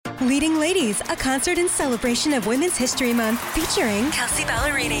Leading Ladies, a concert in celebration of Women's History Month featuring Kelsey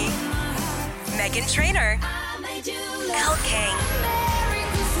Ballerini, Meghan Trainor, Elle King,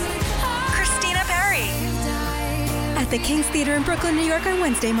 Christina Perry. At the King's Theater in Brooklyn, New York on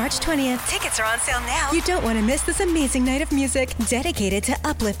Wednesday, March 20th. Tickets are on sale now. You don't want to miss this amazing night of music dedicated to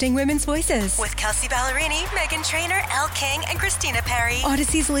uplifting women's voices. With Kelsey Ballerini, Meghan Trainor, Elle King, and Christina Perry.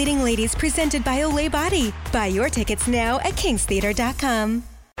 Odyssey's Leading Ladies, presented by Olay Body. Buy your tickets now at kingstheater.com.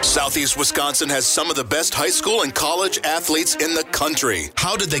 Southeast Wisconsin has some of the best high school and college athletes in the country.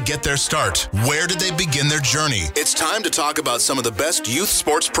 How did they get their start? Where did they begin their journey? It's time to talk about some of the best youth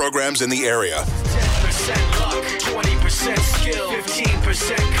sports programs in the area. 10% luck, 20% skill,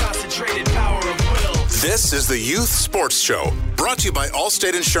 15% concentrated power of will. This is the Youth Sports Show, brought to you by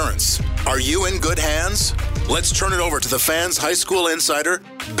Allstate Insurance. Are you in good hands? Let's turn it over to the fans' high school insider,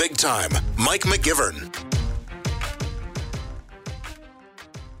 big time, Mike McGivern.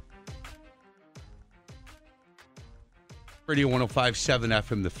 Radio 105.7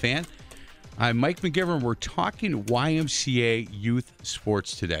 FM, The Fan. I'm Mike McGivern. We're talking YMCA youth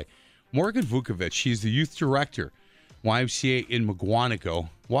sports today. Morgan Vukovich, she's the youth director, YMCA in Mukwonago.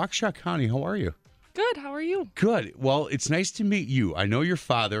 Waukesha County, how are you? Good, how are you? Good. Well, it's nice to meet you. I know your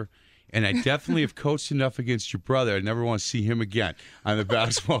father, and I definitely have coached enough against your brother. I never want to see him again on the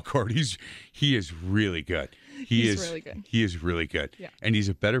basketball court. He is really good. He's really good. He is really good. Yeah. And he's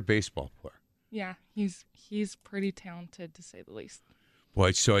a better baseball player. Yeah, he's pretty talented, to say the least.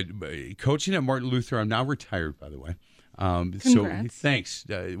 Boy, so coaching at Martin Luther, I'm now retired, by the way. Congrats. So thanks.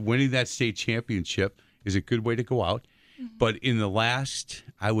 Winning that state championship is a good way to go out. Mm-hmm. But in the last,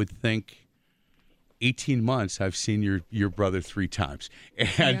 I would think, 18 months, I've seen your brother 3 times.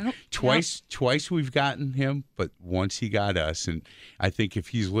 And twice we've gotten him, but once he got us. And I think if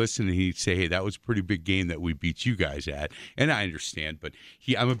he's listening, he'd say, hey, that was a pretty big game that we beat you guys at. And I understand, but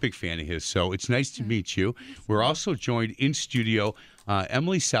I'm a big fan of his. So it's nice to meet you. We're also joined in studio,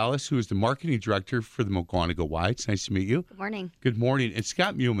 Emily Salas, who is the marketing director for the Mukwonago Y. It's nice to meet you. Good morning. Good morning. And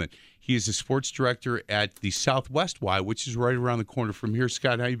Scott Muhlman. He is the sports director at the Southwest Y, which is right around the corner from here.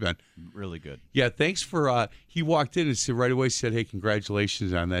 Scott, how you been? Really good. Yeah, thanks for. He walked in and said right away, said, "Hey,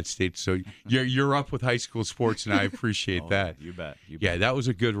 congratulations on that state." So you're up with high school sports, and I appreciate that. You bet. Yeah, that was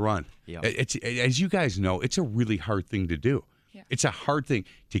a good run. Yeah. It's, as you guys know, it's a really hard thing to do. Yeah. It's a hard thing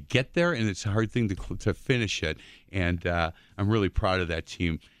to get there, and it's a hard thing to finish it. And I'm really proud of that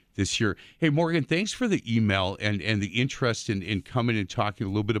team this year. Hey, Morgan, thanks for the email and the interest in coming and talking a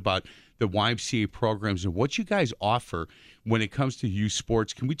little bit about the YMCA programs and what you guys offer when it comes to youth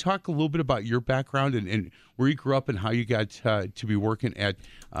sports. Can we talk a little bit about your background and where you grew up and how you got to be working at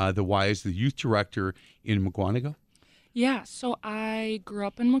the Y as the youth director in Mukwonago? Yeah, so I grew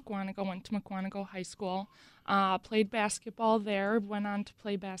up in Mukwonago, went to Mukwonago High School, played basketball there, went on to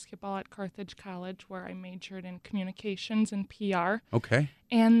play basketball at Carthage College, where I majored in communications and PR. Okay.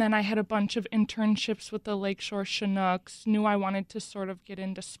 And then I had a bunch of internships with the Lakeshore Chinooks, knew I wanted to sort of get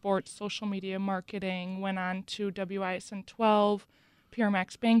into sports, social media marketing, went on to WISN 12,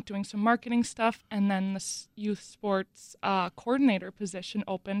 PRMax Bank, doing some marketing stuff, and then the youth sports coordinator position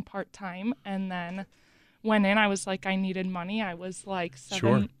opened part-time, and then went in. I was like, I needed money. I was like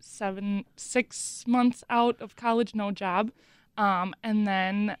 6 months out of college, no job. And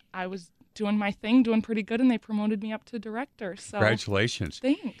then I was doing my thing, doing pretty good, and they promoted me up to director. So congratulations.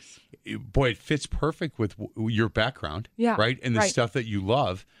 Thanks. Boy, it fits perfect with your background, yeah, right? And the stuff that you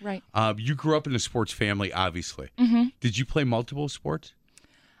love. Right. You grew up in a sports family, obviously. Mm-hmm. Did you play multiple sports?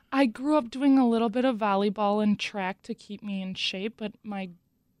 I grew up doing a little bit of volleyball and track to keep me in shape, but my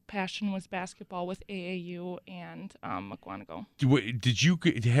passion was basketball with AAU and Mukwonago.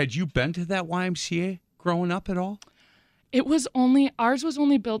 Had you been to that YMCA growing up at all? Ours was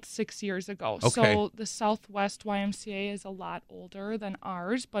only built 6 years ago. Okay. So the Southwest YMCA is a lot older than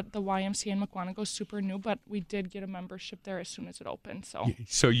ours, but the YMCA in Mukwonago is super new, but we did get a membership there as soon as it opened.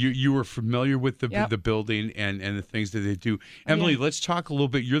 So you were familiar with the building and the things that they do. Emily, let's talk a little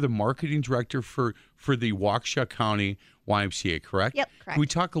bit. You're the marketing director for the Waukesha County YMCA, correct? Yep, correct. Can we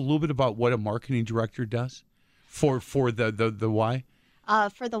talk a little bit about what a marketing director does for the Y?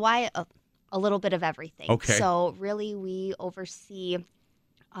 For the Y, a little bit of everything. Okay. So really, we oversee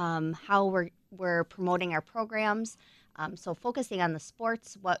how we're promoting our programs. So focusing on the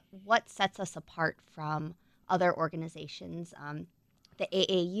sports, what sets us apart from other organizations, the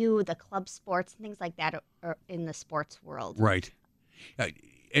AAU, the club sports, and things like that are in the sports world. Right.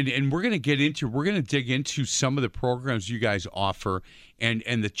 And we're going to dig into some of the programs you guys offer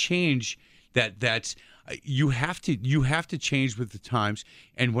and the change that's you have to change with the times.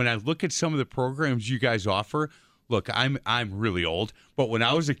 And when I look at some of the programs you guys offer, look, I'm really old, but when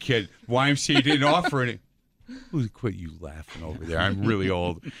I was a kid, YMCA didn't offer any. Quit you laughing over there. I'm really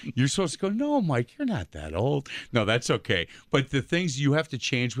old. You're supposed to go, no, Mike, you're not that old. No, that's okay. But the things you have to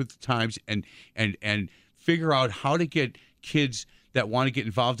change with the times and figure out how to get kids that want to get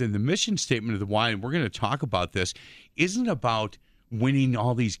involved in the mission statement of the Y, and we're going to talk about this, isn't about winning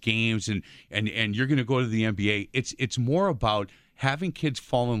all these games and you're going to go to the NBA. It's more about having kids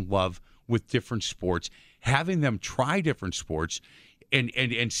fall in love with different sports, having them try different sports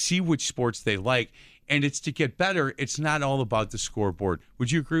and see which sports they like. And it's to get better. It's not all about the scoreboard.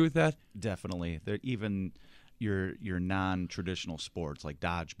 Would you agree with that? Definitely. Even your non-traditional sports like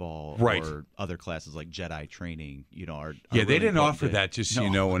dodgeball right. or other classes like Jedi training, are yeah, they really didn't offer that, just so no.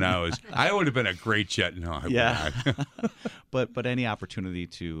 you know, when I would have been a great Jet. No, I would not. But any opportunity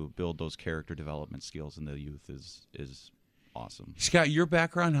to build those character development skills in the youth is awesome. Scott, your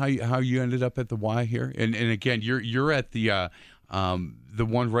background, how you ended up at the Y here, and again, you're at the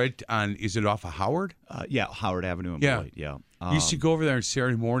one right on, is it off of Howard? Yeah, Howard Avenue in Beloit. Yeah. I used to go over there on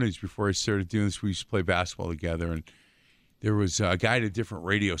Saturday mornings before I started doing this. We used to play basketball together, and there was a guy at a different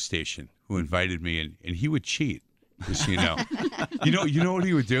radio station who invited me, and he would cheat, just so you know. You know what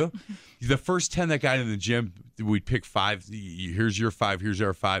he would do? The first 10 that got in the gym, we'd pick 5. Here's your 5, here's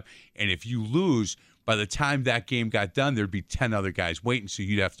our 5. And if you lose, by the time that game got done, there'd be 10 other guys waiting, so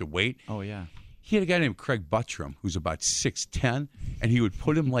you'd have to wait. Oh, yeah. He had a guy named Craig Buttram who's about 6'10", and he would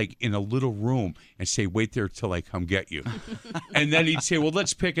put him like in a little room and say, "Wait there till I come get you." And then he'd say, "Well,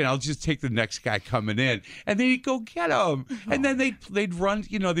 let's pick it. I'll just take the next guy coming in." And then he'd go get him. And then they'd run,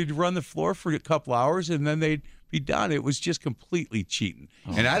 they'd run the floor for a couple hours, and then they'd be done. It was just completely cheating.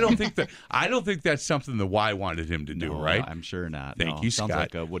 And I don't think that's something the Y wanted him to do, right? I'm sure not. Thank you, Scott. Sounds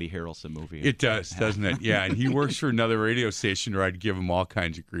like a Woody Harrelson movie. It does, doesn't it? Yeah, and he works for another radio station where I'd give him all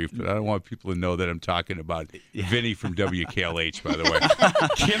kinds of grief, but I don't want people to know that I'm talking about Vinny from WKLH, by the way.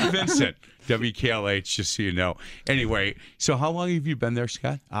 Kim Vincent, WKLH, just so you know. Anyway, so how long have you been there,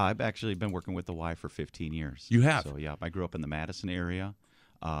 Scott? I've actually been working with the Y for 15 years. You have? So, yeah, I grew up in the Madison area,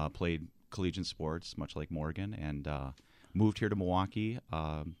 played collegiate sports, much like Morgan, and moved here to Milwaukee.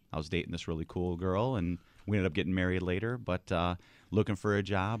 I was dating this really cool girl, and we ended up getting married later, but looking for a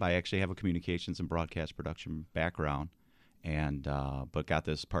job. I actually have a communications and broadcast production background, and but got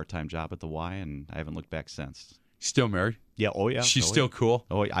this part-time job at the Y, and I haven't looked back since. Still married? Yeah. Oh, yeah. She's still cool?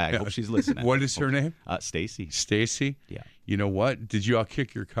 Oh, I hope she's listening. What is her name? Stacy. Stacy? Yeah. You know what? Did you all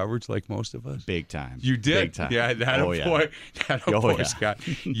kick your coverage like most of us? Big time. You did? Big time. Yeah, boy, Scott.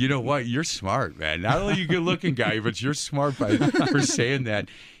 You know what? You're smart, man. Not only are you a good-looking guy, but you're smart for saying that.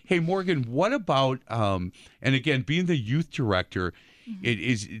 Hey, Morgan, what about, and again, being the youth director,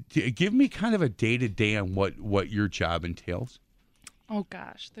 give me kind of a day-to-day on what your job entails. Oh,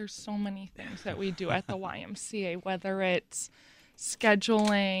 gosh, there's so many things that we do at the YMCA, whether it's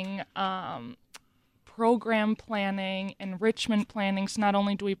scheduling, program planning, enrichment planning. So not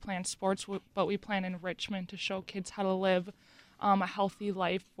only do we plan sports, but we plan enrichment to show kids how to live a healthy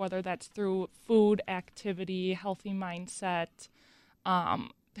life, whether that's through food, activity, healthy mindset.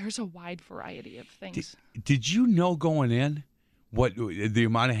 There's a wide variety of things. Did you know going in what the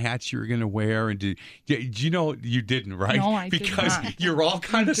amount of hats you were going to wear, and did you know you didn't, right? No, I did because not. You're all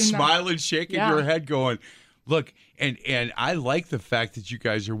kind of smiling, shaking your head, going, "Look," and I like the fact that you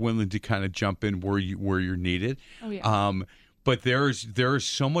guys are willing to kind of jump in where you're needed. Oh yeah. But there is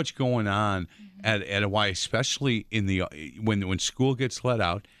so much going on at a Y, especially in the when school gets let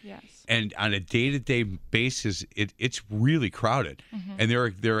out. Yes. And on a day-to-day basis, it's really crowded, and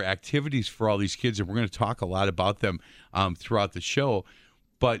there are activities for all these kids, and we're going to talk a lot about them throughout the show.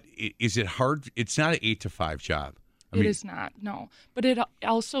 But is it hard? It's not an 8 to 5 job. It is not, no. But it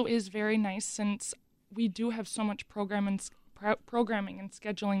also is very nice since we do have so much programming and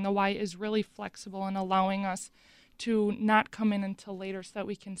scheduling. The Y is really flexible in allowing us to not come in until later so that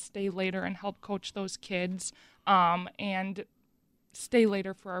we can stay later and help coach those kids and stay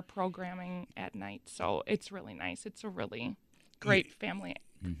later for our programming at night. So it's really nice. It's a really great family.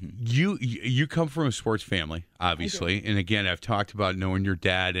 You come from a sports family, obviously, and again, I've talked about knowing your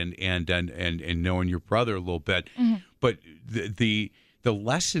dad and knowing your brother a little bit. But the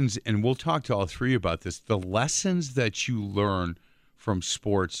lessons, and we'll talk to all three about this. The lessons that you learn from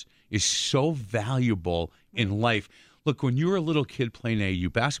sports is so valuable in life. Look, when you were a little kid playing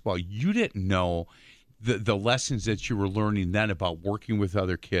AAU basketball, you didn't know the lessons that you were learning then about working with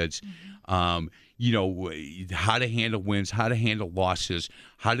other kids, how to handle wins, how to handle losses,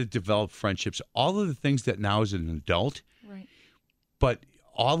 how to develop friendships, all of the things that now as an adult. Right. But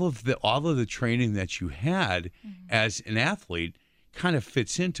all of the training that you had as an athlete kind of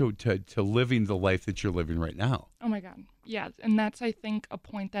fits into to living the life that you're living right now. Oh my God. Yeah. And that's, I think, a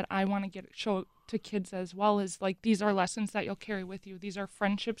point that I want to show to kids as well, is like, these are lessons that you'll carry with you. These are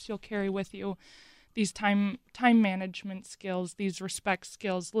friendships you'll carry with you. These time management skills, these respect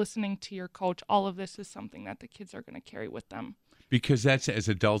skills, listening to your coach, all of this is something that the kids are going to carry with them. Because that's, as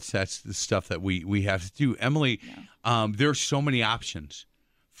adults, that's the stuff that we have to do. Emily, there are so many options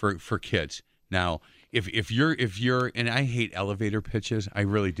for kids. Now, if you're, and I hate elevator pitches, I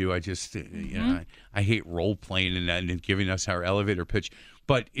really do. I just, I hate role playing and giving us our elevator pitch.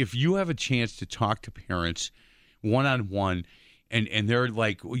 But if you have a chance to talk to parents one-on-one, and they're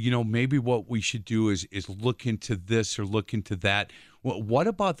like, maybe what we should do is look into this or look into that. What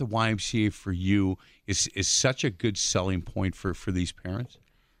about the YMCA for you is such a good selling point for these parents?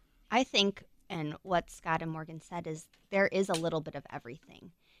 I think, and what Scott and Morgan said, is there is a little bit of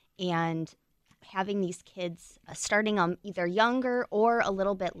everything. And having these kids starting either younger or a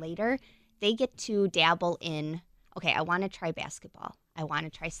little bit later, they get to dabble in, okay, I want to try basketball. I want to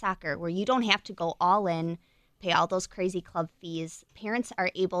try soccer, where you don't have to go all in, pay all those crazy club fees. Parents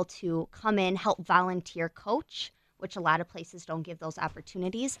are able to come in, help volunteer coach, which a lot of places don't give those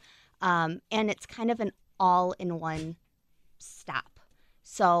opportunities. And it's kind of an all-in-one stop.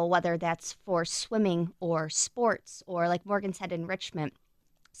 So whether that's for swimming or sports, or like Morgan said, enrichment,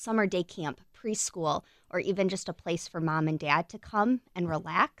 summer day camp, preschool, or even just a place for mom and dad to come and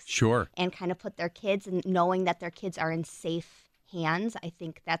relax. Sure. And kind of put their kids, and knowing that their kids are in safe hands, I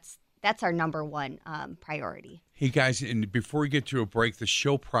think that's our number one priority. Hey, guys, and before we get to a break, the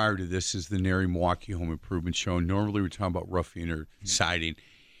show prior to this is the Nary Milwaukee Home Improvement Show. Normally we're talking about roofing or siding.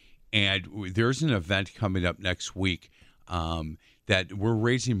 And there's an event coming up next week that we're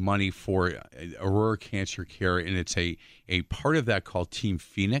raising money for Aurora Cancer Care, and it's a part of that called Team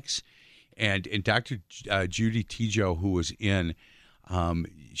Phoenix. And Dr. Judy Tijo, who was in,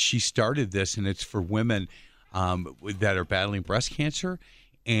 she started this, and it's for women that are battling breast cancer.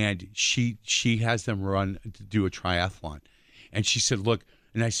 And she has them do a triathlon. And she said, look,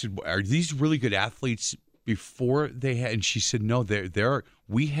 and I said, are these really good athletes before they had? And she said, no,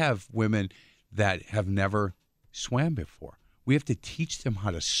 we have women that have never swam before. We have to teach them how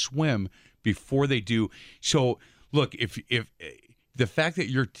to swim before they do. So look, if the fact that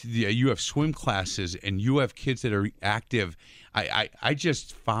you have swim classes and you have kids that are active, I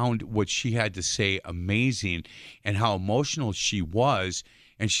just found what she had to say amazing, and how emotional she was.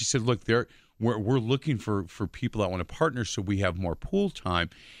 And she said, look, we're looking for people that want to partner so we have more pool time.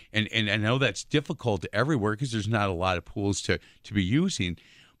 And I know that's difficult everywhere because there's not a lot of pools to be using.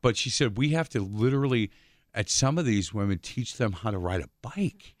 But she said, we have to literally, at some of these women, teach them how to ride a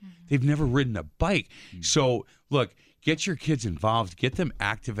bike. Mm-hmm. They've never ridden a bike. Mm-hmm. So, look, get your kids involved. Get them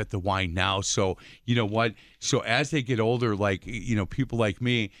active at the Y now. So, you know what? So as they get older, like, people like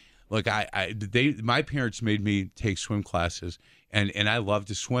me, look, my parents made me take swim classes. And I love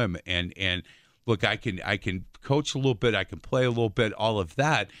to swim, and look, I can coach a little bit, I can play a little bit, all of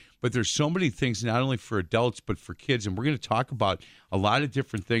that. But there's so many things, not only for adults but for kids, and we're going to talk about a lot of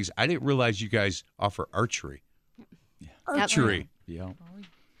different things. I didn't realize you guys offer archery. Yeah. Archery. Yeah.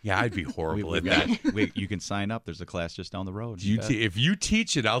 Yeah, I'd be horrible at that. You can sign up. There's a class just down the road. If you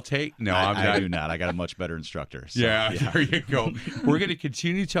teach it, I'll take. No, I do not. I got a much better instructor. So, yeah, there you go. We're going to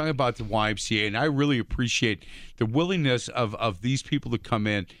continue talking about the YMCA, and I really appreciate the willingness of these people to come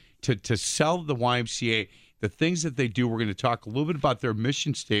in to sell the YMCA, the things that they do. We're going to talk a little bit about their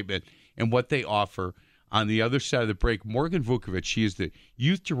mission statement and what they offer. On the other side of the break, Morgan Vukovich, she is the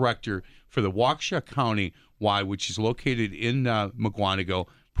youth director for the Waukesha County Y, which is located in Mugwanago.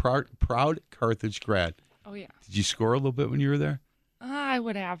 Proud Carthage grad. Oh, yeah. Did you score a little bit when you were there? I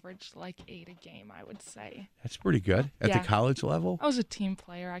would average like 8 a game, I would say. That's pretty good. At the college level? I was a team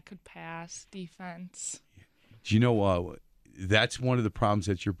player. I could pass, defense. Do you know that's one of the problems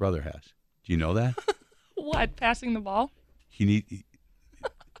that your brother has? Do you know that? What, passing the ball? If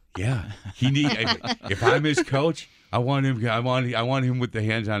I'm his coach, I want him with the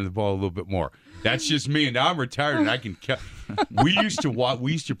hands on the ball a little bit more. That's just me, and now I'm retired, and I can. We used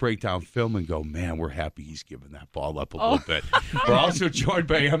to break down film and go, man, we're happy he's giving that ball up a little bit. We're also joined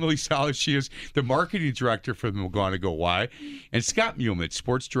by Emily Salas. She is the marketing director for the Mugwanago Y, and Scott Muhlman,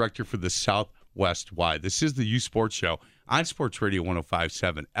 sports director for the Southwest Y. This is the Youth Sports Show on Sports Radio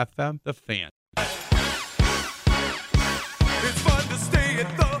 105.7 FM, The Fan. It's fun to stay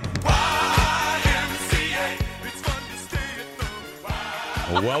at the YMCA. It's fun to stay at the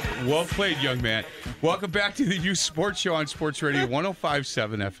YMCA. Well played, young man. Welcome back to the Youth Sports Show on Sports Radio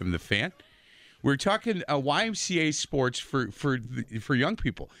 105.7 FM, The Fan. We're talking YMCA sports for young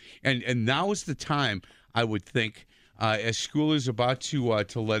people, and now is the time, I would think, as school is about to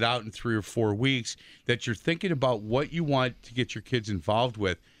let out in 3 or 4 weeks, that you're thinking about what you want to get your kids involved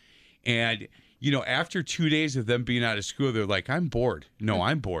with. And, after 2 days of them being out of school, they're like, I'm bored. No,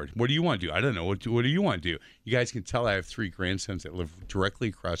 I'm bored. What do you want to do? I don't know. What do you want to do? You guys can tell I have 3 grandsons that live directly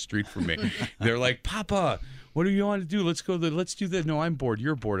across the street from me. They're like, Papa, what do you want to do? Let's go. Let's do that. No, I'm bored.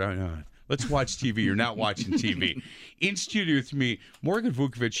 You're bored. I know. Let's watch TV. You're not watching TV. In studio with me, Morgan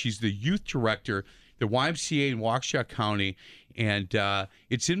Vukovich. She's the youth director, the YMCA in Waukesha County, and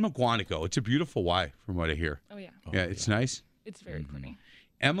it's in McGuanago. It's a beautiful Y, from what I hear. Oh, yeah. Yeah, it's nice. It's very pretty.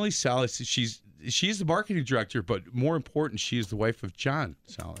 Emily Salas, she's the marketing director, but more important, she is the wife of John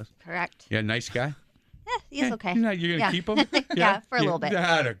Salas. Correct. Yeah, nice guy. He's okay. You're going to keep him? Yeah, for a little bit.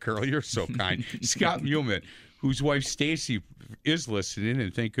 Atta girl, you're so kind. Scott Muhlman, whose wife Stacy is listening,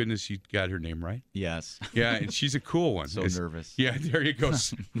 and thank goodness you got her name right. Yes. Yeah, and she's a cool one. So nervous. Yeah, there you go.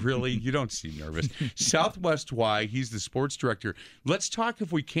 Really? You don't seem nervous. Southwest Y, he's the sports director. Let's talk,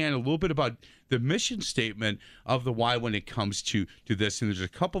 if we can, a little bit about the mission statement of the Y when it comes to this. And there's a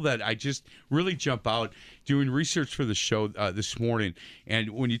couple that I just really jump out doing research for the show this morning.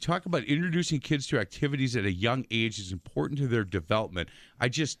 And when you talk about introducing kids to activities at a young age is important to their development,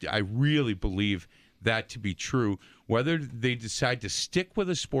 I really believe that to be true. Whether they decide to stick with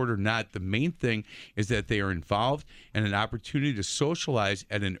a sport or not, the main thing is that they are involved and an opportunity to socialize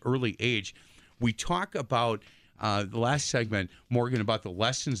at an early age. We talk about the last segment, Morgan, about the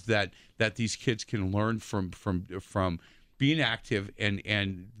lessons that these kids can learn from being active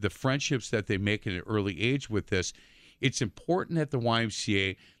and the friendships that they make at an early age with this. It's important at the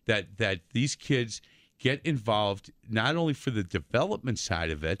YMCA that these kids get involved, not only for the development side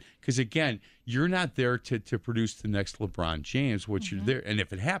of it, because, again, you're not there to produce the next LeBron James, which you're there, and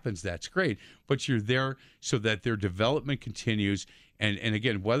if it happens, that's great, but you're there so that their development continues, and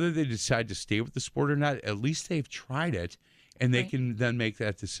again, whether they decide to stay with the sport or not, at least they've tried it, and they can then make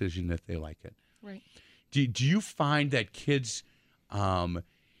that decision if they like it. Right. Do you find that kids,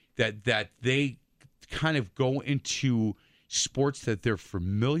 that they kind of go into sports that they're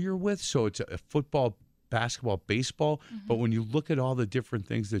familiar with, so it's a football, basketball, baseball, but when you look at all the different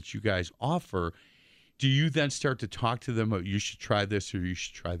things that you guys offer, do you then start to talk to them about you should try this or you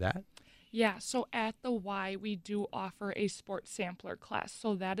should try that? Yeah, so at the Y, we do offer a sports sampler class.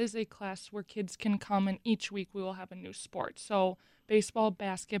 So that is a class where kids can come, and each week we will have a new sport. So baseball,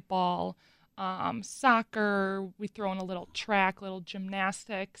 basketball, soccer, we throw in a little track, little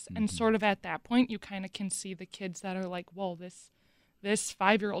gymnastics, and sort of at that point, you kind of can see the kids that are like, whoa, this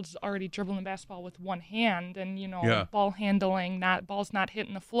 5-year-old is already dribbling the basketball with one hand, and ball handling, ball's not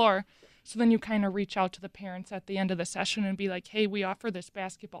hitting the floor. So then you kind of reach out to the parents at the end of the session and be like, hey, we offer this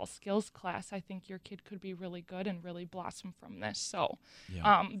basketball skills class. I think your kid could be really good and really blossom from this. So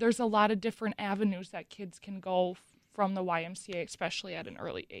there's a lot of different avenues that kids can go from the YMCA, especially at an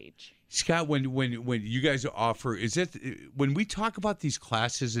early age. Scott, when you guys offer, is it when we talk about these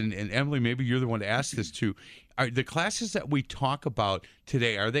classes, and Emily, maybe you're the one to ask this too, are the classes that we talk about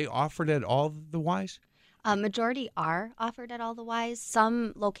today, are they offered at all the Ys? Majority are offered at all the Ys.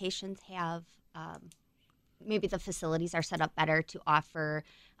 Some locations have, maybe the facilities are set up better to offer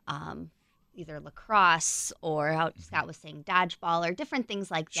either lacrosse or how Scott was saying dodgeball or different things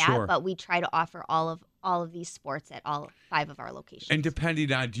like that. Sure. But we try to offer all of these sports at all 5 of our locations. And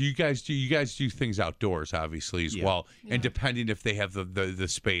depending on, do you guys do things outdoors, obviously, as well? Yeah. And depending if they have the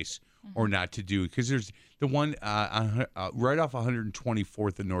space or not to do, because there's the one right off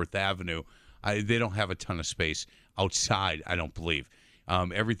 124th and North Avenue. They don't have a ton of space outside, I don't believe.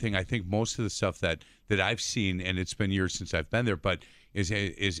 Everything, I think most of the stuff that I've seen, and it's been years since I've been there, but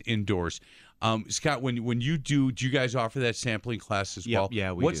is indoors. Scott, when you do you guys offer that sampling class as well?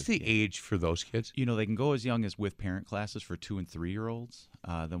 Yeah, we What's do. the age for those kids? They can go as young as with parent classes for 2 and 3-year-olds.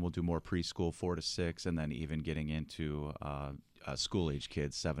 Then we'll do more preschool, 4 to 6, and then even getting into school-age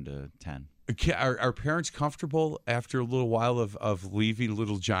kids, 7 to 10. Are parents comfortable after a little while of leaving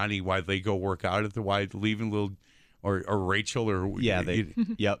little Johnny while they go work out at the Y, leaving little or Rachel or they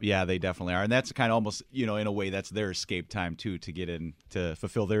definitely are, and that's kind of almost in a way that's their escape time too, to get in to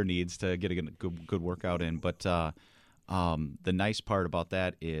fulfill their needs, to get a good workout in. But the nice part about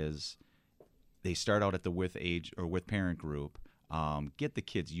that is they start out at the with parent group. Get the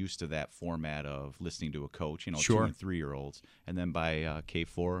kids used to that format of listening to a coach, Sure. 2 and 3-year-olds, and then by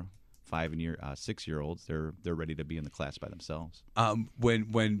K4, 5 and 6-year-olds, they're ready to be in the class by themselves.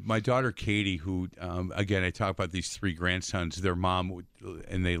 When my daughter Katie, who again I talk about these 3 grandsons, their mom,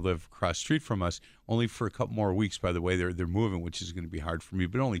 and they live across the street from us, only for a couple more weeks. By the way, they're moving, which is going to be hard for me,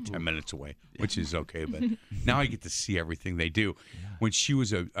 but only 10 minutes away, which is okay. But now I get to see everything they do. When she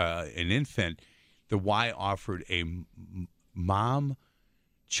was an infant, the Y offered a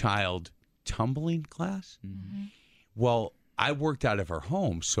mom-child tumbling class. Mm-hmm. Well, I worked out of her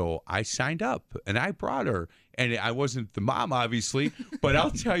home, so I signed up, and I brought her. And I wasn't the mom, obviously, but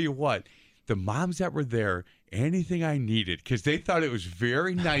I'll tell you what, the moms that were there, anything I needed, because they thought it was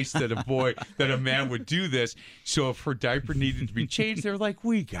very nice that a man would do this. So if her diaper needed to be changed, they're like,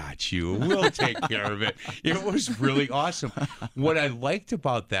 we got you. We'll take care of it. It was really awesome. What I liked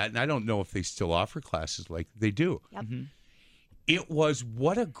about that, and I don't know if they still offer classes like they do, Yep. it was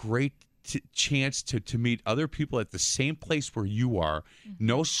what a great chance to meet other people at the same place where you are,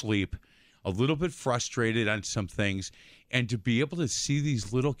 no sleep, a little bit frustrated on some things, and to be able to see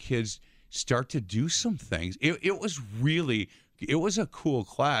these little kids start to do some things. It was a cool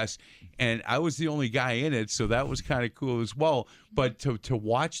class, and I was the only guy in it, so that was kind of cool as well. But to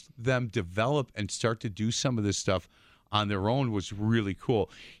watch them develop and start to do some of this stuff on their own was really cool.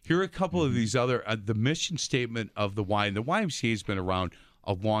 Here are a couple of these other, the mission statement of the Y, and the YMCA has been around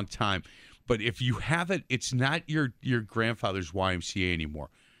a long time. But if you haven't, it's not your grandfather's YMCA anymore.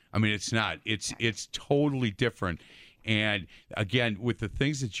 I mean, it's not. It's totally different. And again, with the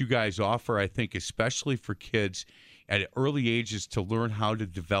things that you guys offer, I think especially for kids at early ages to learn how to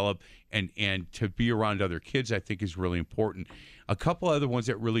develop and to be around other kids, I think is really important. A couple other ones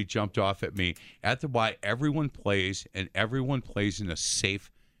that really jumped off at me. At the Y, everyone plays, and everyone plays in a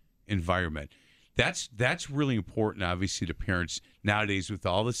safe environment. That's really important, obviously, to parents nowadays with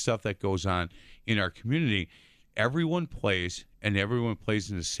all the stuff that goes on in our community. Everyone plays, and everyone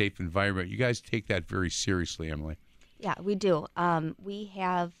plays in a safe environment. You guys take that very seriously, Emily. Yeah, we do. We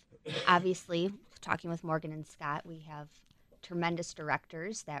have, obviously, talking with Morgan and Scott, we have tremendous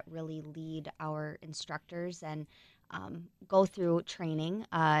directors that really lead our instructors and go through training.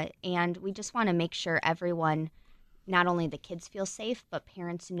 And we just want to make sure everyone, not only the kids feel safe, but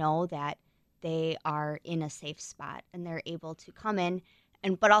parents know that they are in a safe spot and they're able to come in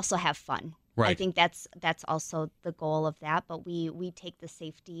but also have fun. Right. I think that's also the goal of that, but we take the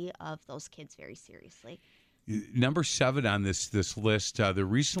safety of those kids very seriously. Number 7 on this list, the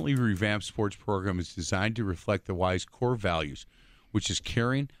recently revamped sports program is designed to reflect the Y's core values, which is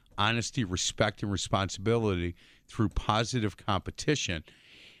caring, honesty, respect, and responsibility through positive competition.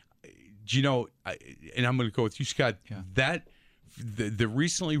 Do you know, and I'm going to go with you, Scott, that the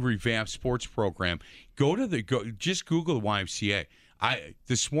recently revamped sports program, just Google the YMCA.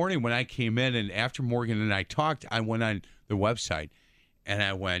 This morning when I came in and after Morgan and I talked, I went on the website and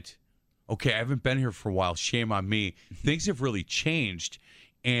I went, okay, I haven't been here for a while. Shame on me. Things have really changed,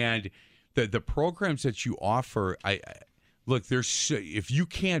 and the programs that you offer, look. If you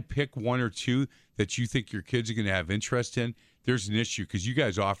can't pick one or two that you think your kids are going to have interest in, there's an issue because you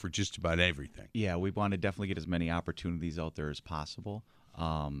guys offer just about everything. Yeah, we want to definitely get as many opportunities out there as possible.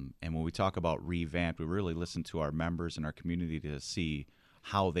 And when we talk about revamped, we really listen to our members and our community to see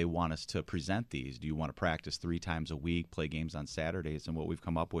how they want us to present these. Do you want to practice 3 times a week, play games on Saturdays? And what we've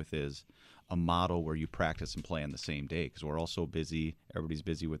come up with is a model where you practice and play on the same day because we're all so busy. Everybody's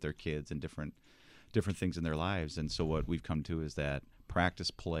busy with their kids and different things in their lives. And so what we've come to is that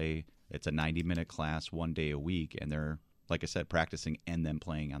practice, play, it's a 90-minute class 1 day a week, and they're, like I said, practicing and then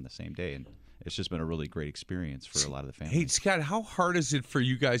playing on the same day. And it's just been a really great experience for a lot of the families. Hey, Scott, how hard is it for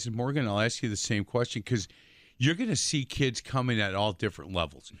you guys? And Morgan, I'll ask you the same question because you're going to see kids coming at all different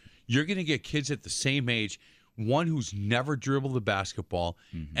levels. You're going to get kids at the same age, one who's never dribbled a basketball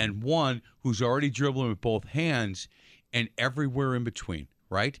and one who's already dribbling with both hands and everywhere in between,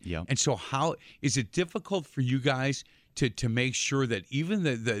 right? Yeah. And so how is it difficult for you guys to make sure that even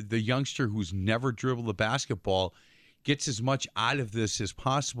the youngster who's never dribbled a basketball gets as much out of this as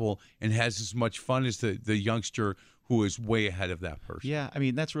possible and has as much fun as the youngster who is way ahead of that person? Yeah, I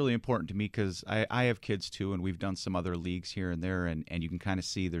mean, that's really important to me because I have kids too, and we've done some other leagues here and there, and you can kind of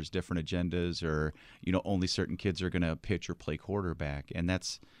see there's different agendas or, only certain kids are going to pitch or play quarterback. And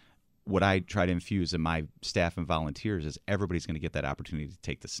that's what I try to infuse in my staff and volunteers is everybody's going to get that opportunity to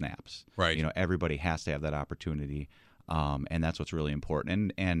take the snaps. Right. Everybody has to have that opportunity, and that's what's really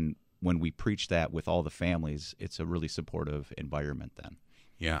important. And when we preach that with all the families, it's a really supportive environment then.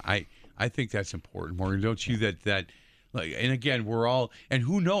 Yeah, I think that's important, Morgan. Don't you? That like, and again, we're all, and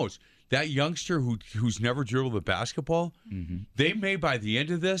who knows, that youngster who's never dribbled a basketball, they may by the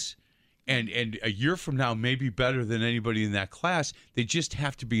end of this, and a year from now, may be better than anybody in that class. They just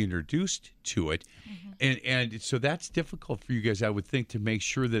have to be introduced to it, and so that's difficult for you guys, I would think, to make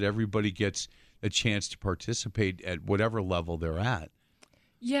sure that everybody gets a chance to participate at whatever level they're at.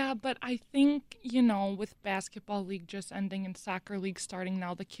 Yeah, but I think, you know, with basketball league just ending and soccer league starting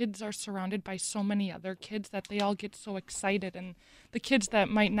now, the kids are surrounded by so many other kids that they all get so excited. And the kids that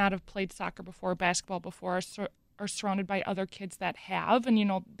might not have played soccer before, basketball before, are surrounded by other kids that have. And, you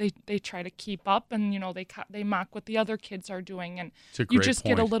know, they try to keep up and, you know, they mock what the other kids are doing. And you just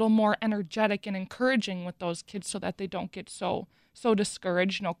get a little more energetic and encouraging with those kids so that they don't get so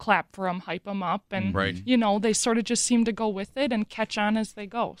discouraged, you know, clap for them, hype them up. And, you know, they sort of just seem to go with it and catch on as they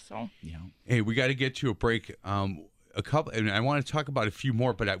go. So, Yeah. Hey, we got to get to a break. A couple, and I want to talk about a few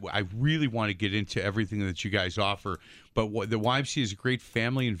more, but I really want to get into everything that you guys offer. But the YMCA is a great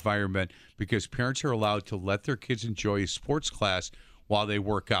family environment because parents are allowed to let their kids enjoy a sports class while they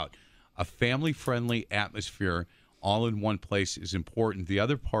work out. A family-friendly atmosphere all in one place is important. The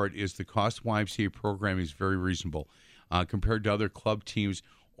other part is the cost of YMCA programming is very reasonable. Compared to other club teams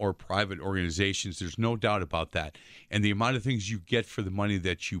or private organizations. There's no doubt about that. And the amount of things you get for the money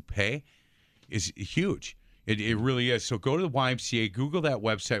that you pay is huge. It really is. So go to the YMCA, Google that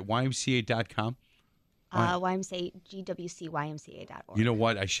website, ymca.com. YMCA, GWCYMCA.org. You know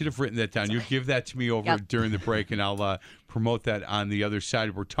what? I should have written that down. You'll give that to me over during the break, and I'll promote that on the other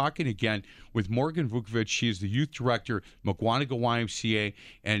side. We're talking again with Morgan Vukovich. She is the youth director, Mukwonago YMCA,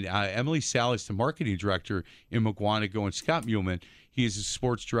 and Emily Salas, the marketing director in Mukwonago, and Scott Muhlman. He is the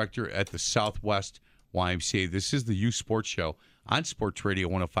sports director at the Southwest YMCA. This is the Youth Sports Show on Sports Radio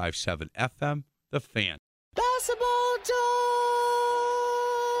 105.7 FM, The Fan. Basketball Jones,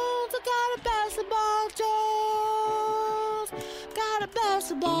 I got a basketball Jones, got a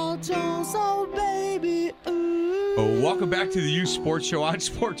basketball Jones, oh baby, ooh. Oh, welcome back to the Youth Sports Show on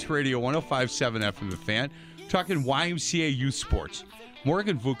Sports Radio 105.7 FM The Fan. Talking YMCA Youth Sports.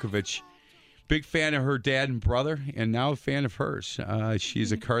 Morgan Vukovich, big fan of her dad and brother, and now a fan of hers. She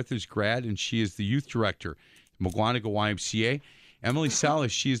is a Carthage grad, and she is the youth director, Mukwonago YMCA. Emily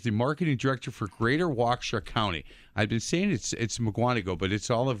Salas, she is the marketing director for Greater Waukesha County. I've been saying it's Mukwonago, but it's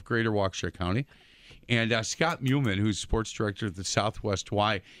all of Greater Waukesha County. And Scott Muhlman, who's sports director at the Southwest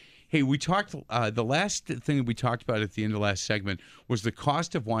Y. Hey, we talked, the last thing that we talked about at the end of the last segment was the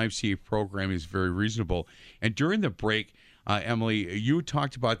cost of YMCA programming is very reasonable. And during the break, Emily, you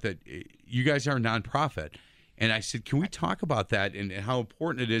talked about that you guys are a nonprofit. And I said, can we talk about that and how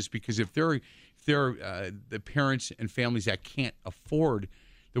important it is? Because if there are the parents and families that can't afford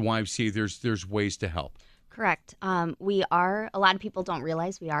the YMCA, there's ways to help. Correct. We are, a lot of people don't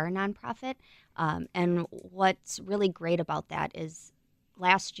realize we are a nonprofit. And what's really great about that is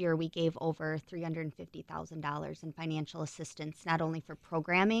last year we gave over $350,000 in financial assistance, not only for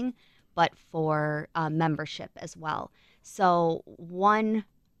programming, but for membership as well. So one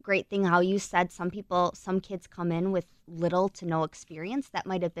great thing, how you said, some kids come in with little to no experience. That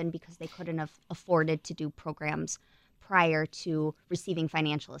might have been because they couldn't have afforded to do programs prior to receiving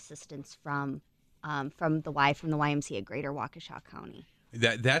financial assistance from the YMCA Greater Waukesha County.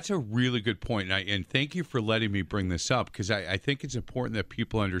 That's a really good point, and thank you for letting me bring this up because I think it's important that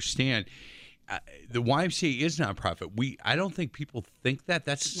people understand the YMCA is nonprofit. I don't think people think that.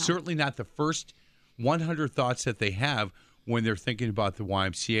 That's certainly not the first 100 thoughts that they have when they're thinking about the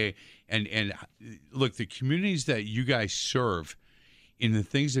YMCA. And look, the communities that you guys serve in the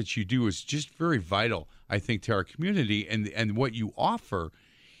things that you do is just very vital, I think, to our community and what you offer.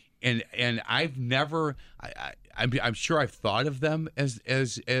 And I've never, I'm sure I've thought of them as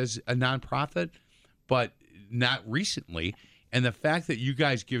a nonprofit, but not recently. And the fact that you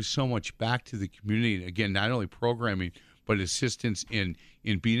guys give so much back to the community, and again, not only programming, but assistance in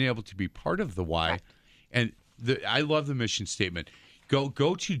being able to be part of the Y. Correct. And I love the mission statement. Go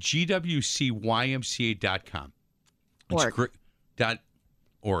to gwcymca.com.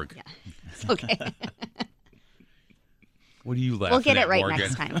 .org. Yeah. Okay. What are you laughing at, We'll get it right Morgan?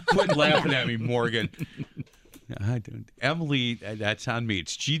 next time. Quit laughing at me, Morgan. I don't. Emily, that's on me.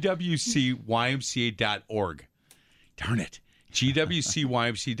 It's gwcymca.org. Darn it.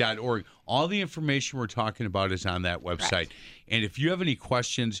 gwcymca.org. All the information we're talking about is on that website. Correct. And if you have any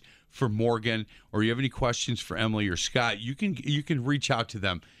questions for Morgan or you have any questions for Emily or Scott, you can reach out to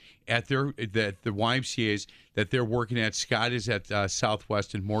them at the YMCA's that they're working at. Scott is at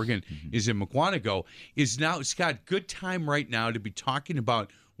Southwest and Morgan is in Mukwonago. Is now, Scott, good time right now to be talking about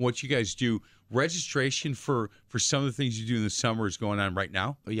what you guys do. Registration for some of the things you do in the summer is going on right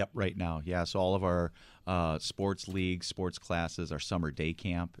now? Yep, right now. Yeah, so all of our sports leagues, sports classes, our summer day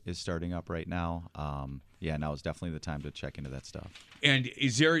camp is starting up right now. Now is definitely the time to check into that stuff. And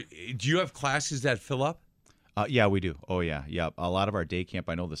do you have classes that fill up? Yeah, we do. Oh, yeah. Yeah. A lot of our day camp,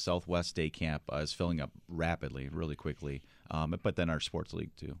 I know the Southwest day camp is filling up rapidly, really quickly. But then our sports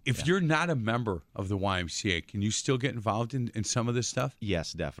league, too. If you're not a member of the YMCA, can you still get involved in some of this stuff?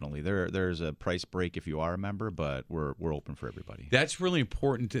 Yes, definitely. There's a price break if you are a member, but we're open for everybody. That's really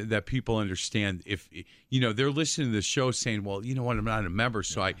important that people understand. If they're listening to the show saying, well, you know what, I'm not a member,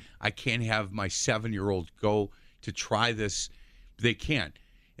 so I can't have my 7-year-old go to try this. They can't.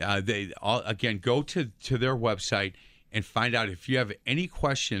 Again, go to their website and find out. If you have any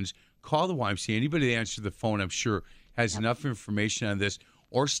questions, call the YMCA. Anybody that answers the phone, I'm sure, has enough information on this,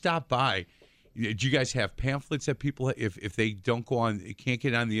 or stop by. Do you guys have pamphlets that people, if they don't go on, can't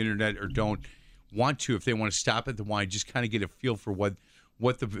get on the internet or don't want to, if they want to stop at the Y, just kind of get a feel for what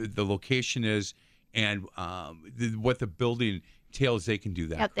the location is and what the building entails, they can do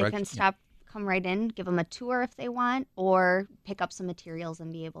that. Yep, they can stop, come right in, give them a tour if they want, or pick up some materials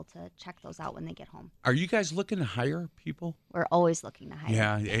and be able to check those out when they get home. Are you guys looking to hire people? We're always looking to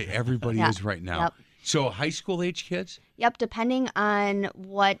hire. Yeah, everybody is right now. Yep. So high school age kids? Yep, depending on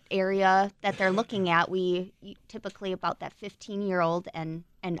what area that they're looking at, we typically about that 15-year-old and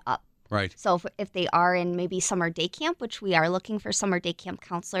up. Right. So if they are in maybe summer day camp, which we are looking for summer day camp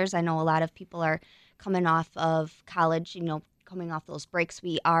counselors, I know a lot of people are coming off of college, coming off those breaks.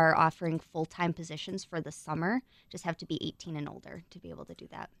 We are offering full-time positions for the summer. Just have to be 18 and older to be able to do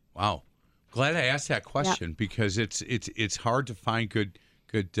that. Wow. Glad I asked that question because it's hard to find good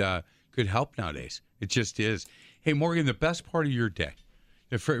help nowadays. It just is. Hey, Morgan, the best part of your day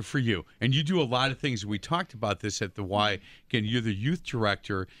for you, and you do a lot of things. We talked about this at the Y. Again, you're the youth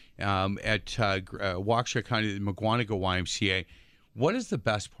director at Waukesha County, the McGuanago YMCA. What is the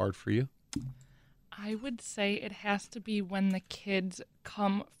best part for you? I would say it has to be when the kids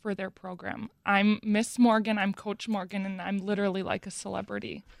come for their program. I'm Miss Morgan, I'm Coach Morgan, and I'm literally like a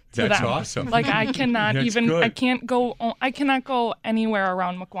celebrity to That's them. awesome. Like I cannot I cannot go anywhere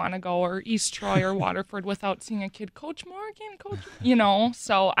around McGuanago or East Troy or Waterford without seeing a kid, Coach Morgan, Coach,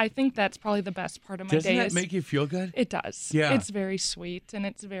 So I think that's probably the best part of my day. Doesn't that make you feel good? It does. Yeah. It's very sweet, and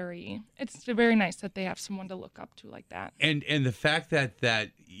it's very nice that they have someone to look up to like that. And the fact that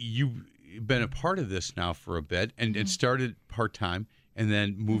you've been a part of this now for a bit and it started part-time and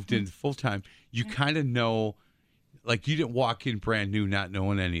then moved into full-time, you kind of know, like you didn't walk in brand new not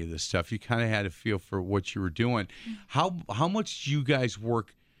knowing any of this stuff. You kind of had a feel for what you were doing. How much do you guys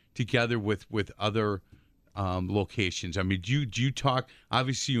work together with other locations? I mean, do you talk,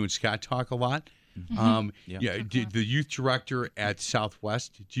 obviously you and Scott talk a lot. The youth director at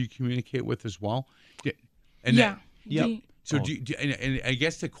Southwest, do you communicate with as well? So, and I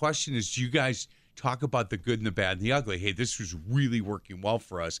guess the question is, do you guys talk about the good and the bad and the ugly? Hey, this was really working well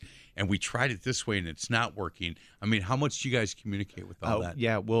for us, and we tried it this way, and it's not working. I mean, how much do you guys communicate with all that?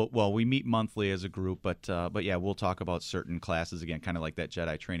 Yeah, well, we meet monthly as a group, but yeah, we'll talk about certain classes again, kind of like that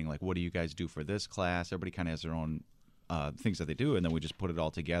Jedi training. Like, what do you guys do for this class? Everybody kind of has their own things that they do, and then we just put it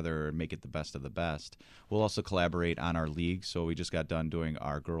all together and make it the best of the best. We'll also collaborate on our league. So we just got done doing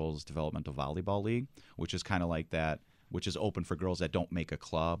our girls' developmental volleyball league, which is kind of like that, which is open for girls that don't make a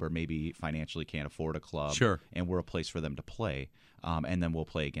club or maybe financially can't afford a club. Sure. And we're a place for them to play. And then we'll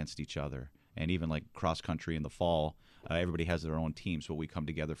play against each other. And even like cross country in the fall, everybody has their own teams, but we come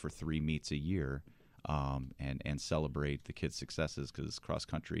together for 3 meets a year and celebrate the kids' successes because cross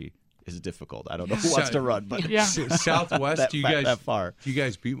country is difficult. I don't know who wants to run, but Southwest, do you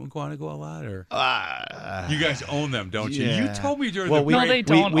guys beat McGuanago a lot, or you guys own them, don't you? Yeah. You told me during No, they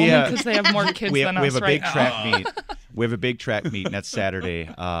don't, only because they have more kids than us right now. Track meet. We have a big track meet, and that's Saturday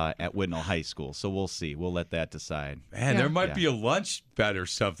at Whitnall High School. So we'll see. We'll let that decide. Man, there might be a lunch bet or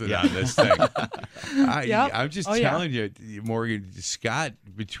something on this thing. I'm just telling you, Morgan, Scott,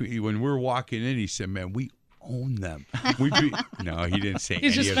 when we were walking in, he said, man, we own them. No, he didn't say any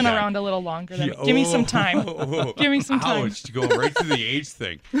of that. He's just been around a little longer than me. Give me some time. Give me some time. Ouch, going right to the age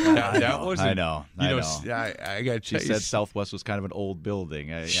thing. That wasn't. I know. I got to She tell you. said Southwest was kind of an old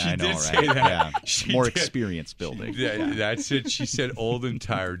building. I know, did right? say that. Yeah. She More did. experienced building. That's it. She said old and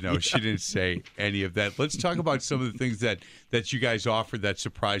tired. No, she didn't say any of that. Let's talk about some of the things that you guys offered that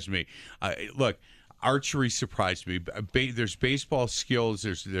surprised me. Look, archery surprised me. There's baseball skills.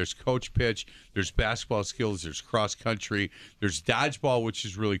 There's coach pitch. There's basketball skills. There's cross country. There's dodgeball, which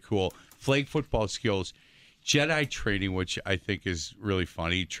is really cool. Flag football skills. Jedi training, which I think is really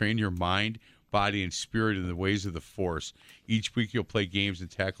funny. Train your mind, body, and spirit in the ways of the Force. Each week you'll play games and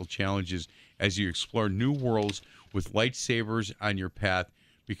tackle challenges as you explore new worlds with lightsabers on your path,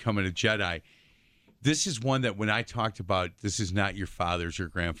 becoming a Jedi. This is one that when I talked about, this is not your father's or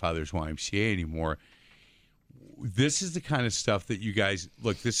grandfather's YMCA anymore. this is the kind of stuff that you guys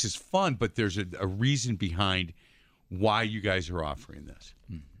look. This is fun, but there's a reason behind why you guys are offering this.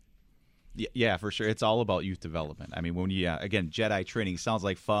 Yeah, for sure. It's all about youth development. I mean, when you, again, Jedi training sounds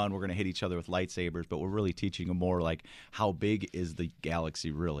like fun. We're going to hit each other with lightsabers, but we're really teaching them more like how big is the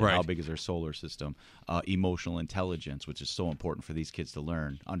galaxy really? Right. How big is our solar system? Emotional intelligence, which is so important for these kids to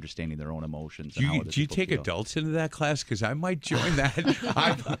learn, understanding their own emotions. Do and how you, other do you people take feel. adults into that class? Because I might join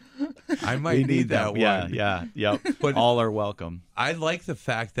that. I might need that one. Yeah. But all are welcome. I like the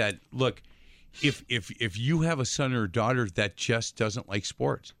fact that, look, if you have a son or a daughter that just doesn't like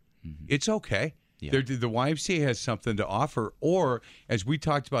sports, it's okay. Yeah. The YMCA has something to offer, or as we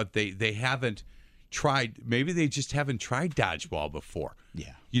talked about, they haven't tried. Maybe they just haven't tried dodgeball before.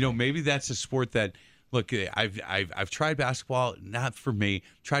 Yeah. Maybe that's a sport that. Look, I've tried basketball, not for me.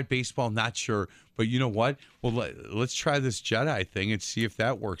 Tried baseball, not sure. But you know what? Well, let's try this Jedi thing and see if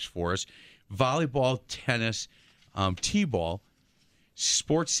that works for us. Volleyball, tennis, t-ball,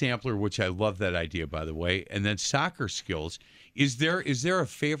 sports sampler, which I love that idea, by the way, and then soccer skills. Is there a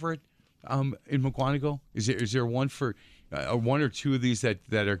favorite in McGuanago? Is there one for one or two of these that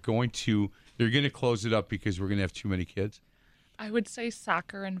are going to close it up because we're going to have too many kids? I would say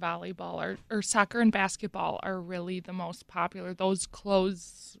soccer and volleyball or soccer and basketball are really the most popular. Those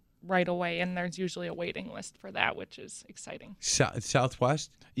close right away, and there's usually a waiting list for that, which is exciting. Southwest?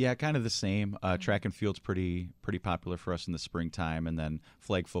 Yeah, kind of the same. Track and field's pretty popular for us in the springtime, and then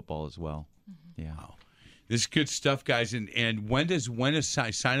flag football as well. Mm-hmm. Yeah. Wow. This is good stuff, guys. And when is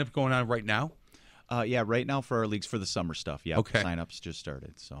sign up going on right now? Yeah, right now for our leagues for the summer stuff. Yeah, okay. Sign-ups just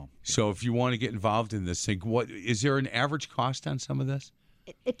started. So if you want to get involved in this thing, what is there an average cost on some of this?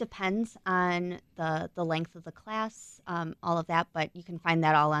 It depends on the length of the class, all of that, but you can find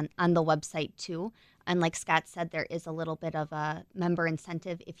that all on the website too. And like Scott said, there is a little bit of a member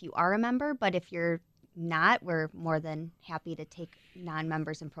incentive if you are a member, but if you're not, we're more than happy to take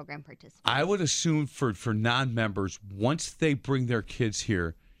non-members and program participants. I would assume for non-members, once they bring their kids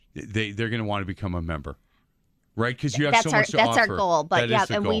here, they're going to want to become a member, right? Because you have so much to offer. That's our goal. But yeah,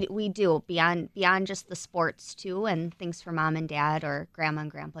 and goal. we do beyond just the sports too, and things for mom and dad or grandma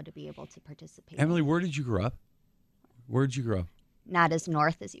and grandpa to be able to participate. Emily, where did you grow up? Where did you grow up? Not as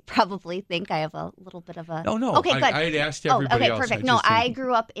north as you probably think. I have a little bit of a... No. Okay, good. I had asked everybody else. Okay, perfect. No, I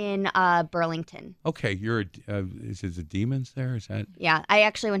grew up in Burlington. Okay, you're is it the Demons there? Is that... Yeah, I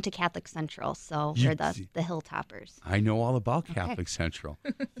actually went to Catholic Central, so we're the Hilltoppers. I know all about Catholic Central.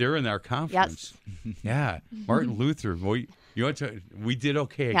 They're in our conference. Yes. Yeah, Martin Luther. We did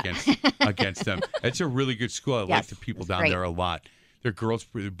okay against them. It's a really good school. I like the people down there a lot. Their girls'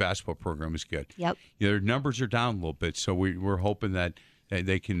 basketball program is good. Yep. Their numbers are down a little bit, so we're hoping that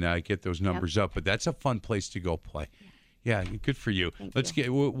they can get those numbers up. But that's a fun place to go play. Yeah, good for you.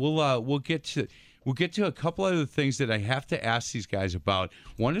 We'll get to a couple other things that I have to ask these guys about.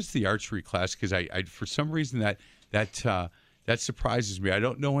 One is the archery class because I for some reason that surprises me. I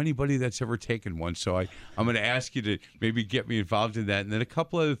don't know anybody that's ever taken one, so I'm going to ask you to maybe get me involved in that. And then a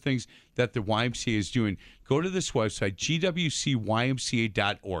couple other things that the YMCA is doing. Go to this website,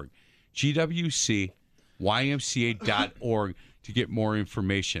 gwcymca.org, gwcymca.org to get more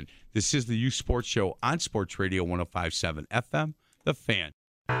information. This is the Youth Sports Show on Sports Radio 105.7 FM, The Fan.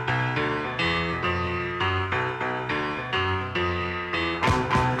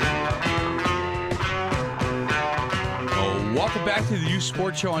 Welcome back to the Youth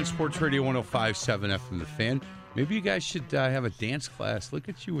Sports Show on Sports Radio 105.7 FM, The Fan. Maybe you guys should have a dance class. Look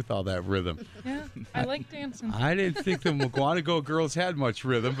at you with all that rhythm. Yeah, I like dancing. I didn't think the McGuanago girls had much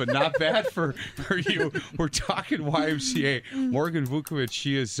rhythm, but not bad for you. We're talking YMCA. Morgan Vukovich,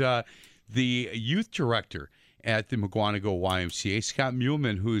 she is the youth director at the McGuanago YMCA. Scott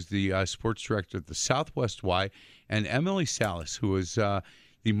Muleman, who is the sports director at the Southwest Y, and Emily Salas, who is the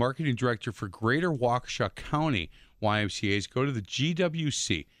marketing director for Greater Waukesha County YMCA's. Go to the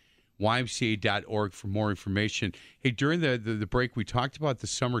gwcymca.org for more information. Hey, during the break, we talked about the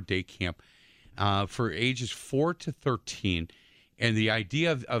summer day camp for ages 4 to 13. And the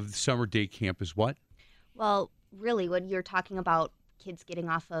idea of the summer day camp is what? Well, really, when you're talking about kids getting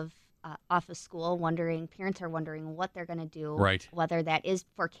off of school, parents are wondering what they're going to do, right? Whether that is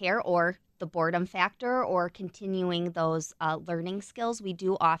for care or the boredom factor or continuing those learning skills. We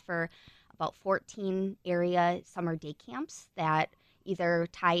do offer about 14 area summer day camps that either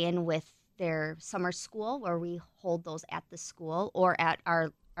tie in with their summer school, where we hold those at the school, or at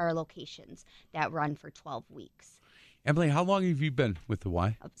our locations that run for 12 weeks. Emily, how long have you been with the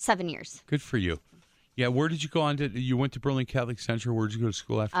Y? 7 years. Good for you. Yeah, where did you go on to? You went to Burlington Catholic Central. Where did you go to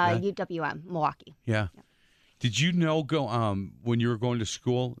school after that? UWM, Milwaukee. Yeah. Did you know when you were going to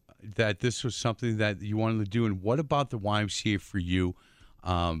school, that this was something that you wanted to do, and what about the YMCA for you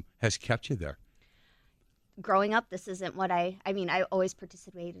has kept you there? Growing up, this isn't what I always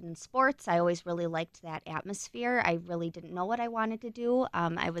participated in sports. I always really liked that atmosphere. I really didn't know what I wanted to do.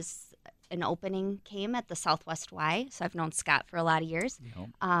 An opening came at the Southwest Y, so I've known Scott for a lot of years. Yep.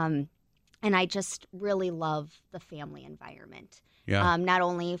 And I just really love the family environment. Yeah. Not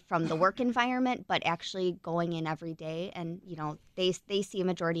only from the work environment, but actually going in every day. And, they see a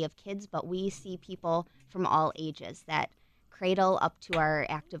majority of kids, but we see people from all ages, that cradle up to our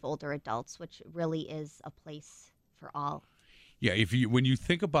active older adults, which really is a place for all. Yeah, when you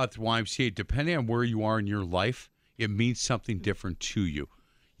think about the YMCA, depending on where you are in your life, it means something different to you.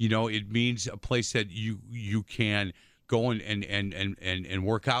 It means a place that you can go and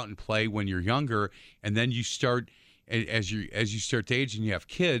work out and play when you're younger, and then you start as you start to age and you have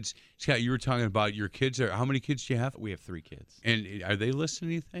kids. Scott, you were talking about your kids. How many kids do you have? We have 3 kids. And are they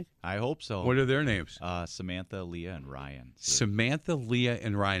listening, you think? I hope so. What are their names? Samantha, Leah, and Ryan. Samantha, Leah,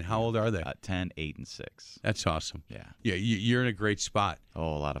 and Ryan. How old are they? 10, 8, and 6. That's awesome. Yeah. Yeah, you're in a great spot.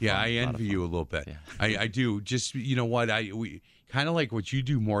 Oh, a lot of fun. Yeah, I envy you a little bit. Yeah. I do. Just, you know what? We kind of like what you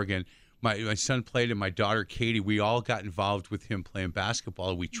do, Morgan. My son played, and my daughter, Katie, we all got involved with him playing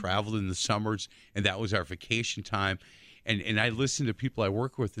basketball. We traveled in the summers, and that was our vacation time. And I listen to people I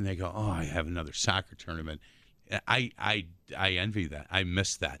work with, and they go, "Oh, I have another soccer tournament." I envy that. I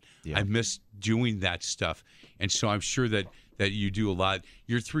miss that. Yeah. I miss doing that stuff. And so I'm sure that you do a lot.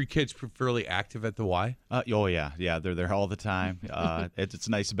 Your 3 kids fairly active at the Y? Oh, yeah. Yeah, they're there all the time. It's a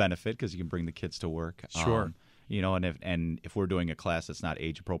nice benefit because you can bring the kids to work. Sure. And if we're doing a class that's not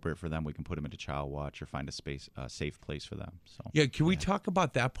age appropriate for them, we can put them into child watch or find a safe place for them. So can we talk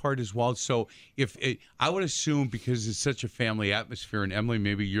about that part as well? So I would assume, because it's such a family atmosphere, and Emily,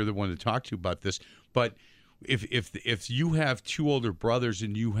 maybe you're the one to talk to about this, but if you have 2 older brothers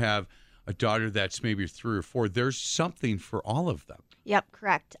and you have a daughter that's maybe 3 or 4, there's something for all of them. Yep,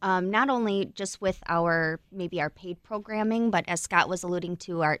 correct. Not only just with our paid programming, but as Scott was alluding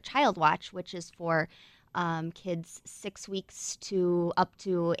to, our child watch, which is for kids 6 weeks to up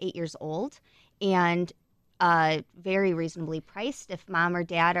to 8 years old, and very reasonably priced. If mom or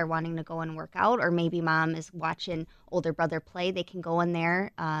dad are wanting to go and work out, or maybe mom is watching older brother play, they can go in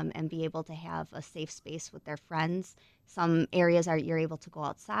there and be able to have a safe space with their friends. Some areas you're able to go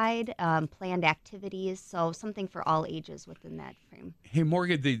outside, planned activities, so something for all ages within that frame. Hey,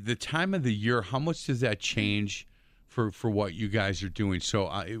 Morgan, the time of the year, how much does that change for what you guys are doing? So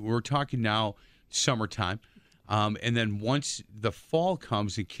we're talking now summertime, and then once the fall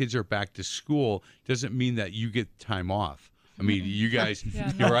comes and kids are back to school, doesn't mean that you get time off. I mean, you guys,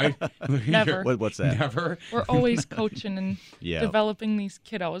 you're right? Never. What's that? Never? We're always coaching and developing these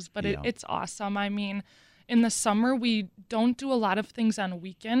kiddos, but it's awesome. I mean, in the summer, we don't do a lot of things on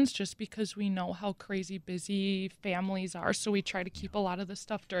weekends just because we know how crazy busy families are. So we try to keep a lot of the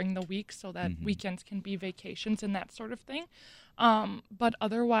stuff during the week so that weekends can be vacations and that sort of thing. But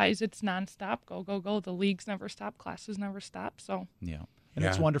otherwise, it's nonstop. Go, go, go. The leagues never stop. Classes never stop. So and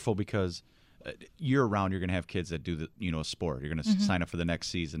it's wonderful because year round, you're going to have kids that do the sport. You're going to sign up for the next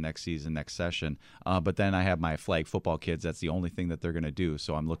season, next session. But then I have my flag football kids. That's the only thing that they're going to do.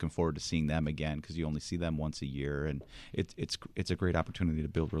 So I'm looking forward to seeing them again because you only see them once a year, and it's a great opportunity to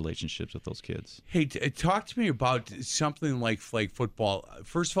build relationships with those kids. Hey, talk to me about something like flag football.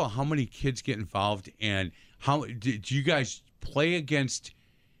 First of all, how many kids get involved, and how do you guys play against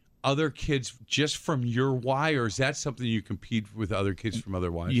other kids just from your Y, or is that something you compete with other kids from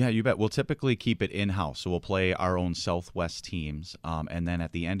other Ys? Yeah, you bet. We'll typically keep it in-house, so we'll play our own Southwest teams, and then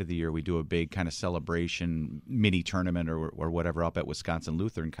at the end of the year, we do a big kind of celebration mini tournament or whatever up at Wisconsin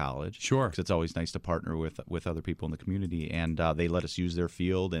Lutheran College. Sure. Because it's always nice to partner with other people in the community, and they let us use their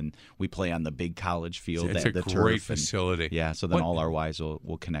field, and we play on the big college field. It's the a great facility. So then all our Ys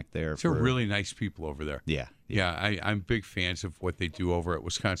will connect there. They're really nice people over there. Yeah, I'm big fans of what they do over at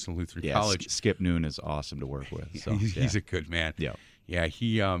Wisconsin Lutheran College. Skip Noon is awesome to work with. So he's a good man. Yeah,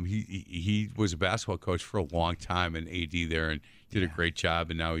 he was a basketball coach for a long time and AD there, and did a great job.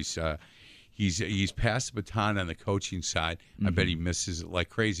 And now he's passed the baton on the coaching side. I bet he misses it like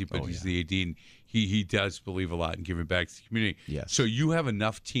crazy, but he's the AD, and he does believe a lot in giving back to the community. Yes. So you have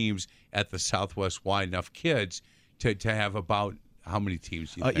enough teams at the Southwest Y, enough kids to have about. How many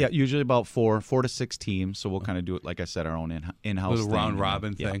teams do you think? Yeah, usually about 4 to 6 teams. So we'll kind of do it, like I said, our own in-house little thing.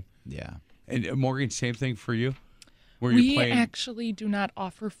 round-robin thing? Yeah. And Morgan, same thing for you? where we you're playing? actually do not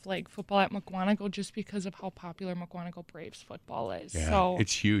offer flag football at McGuanago just because of how popular McGuanago Braves football is. Yeah, So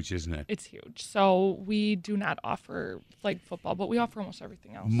it's huge, isn't it? it's huge. So we do not offer flag football, but we offer almost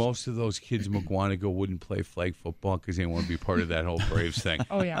everything else. Most of those kids in McGuanago wouldn't play flag football because they want to be part of that whole Braves thing.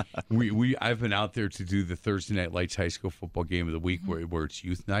 Oh, yeah. I've been out there to do the Thursday Night Lights high school football game of the week where it's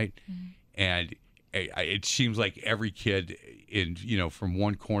youth night, and it seems like every kid from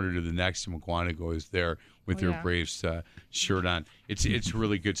one corner to the next in McGuanago is there with their Braves shirt on. It's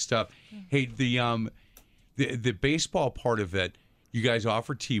really good stuff. Hey, the baseball part of it, you guys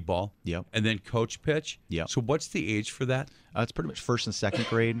offer T-ball, Yep. and then coach pitch. Yep. So what's the age for that? It's pretty much first and second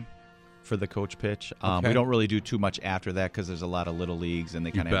grade for the coach pitch. Okay. We don't really do too much after that because there's a lot of little leagues and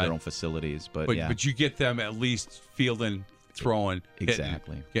they kind of have bet. their own facilities. But yeah, But you get them at least fielding, throwing,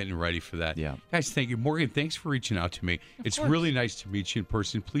 Exactly. getting ready for that. Yeah. Guys, thank you. Morgan, thanks for reaching out to me. It's course. really nice to meet you in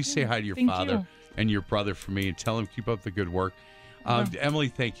person. Please say hi to your Thank father you. and your brother for me and tell them keep up the good work. Emily,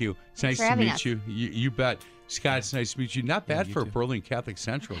 thank you. It's nice for to having meet us. you. You bet. Scott, it's nice to meet you. Not bad for a Burlington Catholic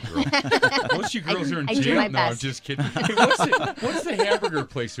Central girl. Most of you girls are in I do jail. my No, I'm best. just kidding. Hey, what's the hamburger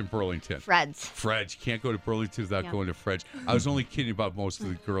place in Burlington? Fred's. Fred's. You can't go to Burlington without Yeah. going to Fred's. I was only kidding about most of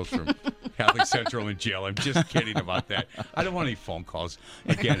the girls from Catholic Central in jail. I'm just kidding about that. I don't want any phone calls.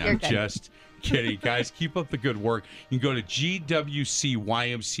 Again, You're I'm good. just kidding. Guys, keep up the good work. You can go to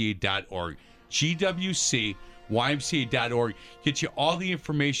gwcymca.org. gwcymca.org. Get you all the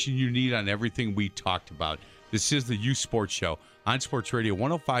information you need on everything we talked about. This is the Youth Sports Show on Sports Radio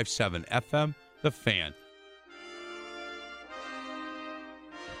 105.7 FM, The Fan.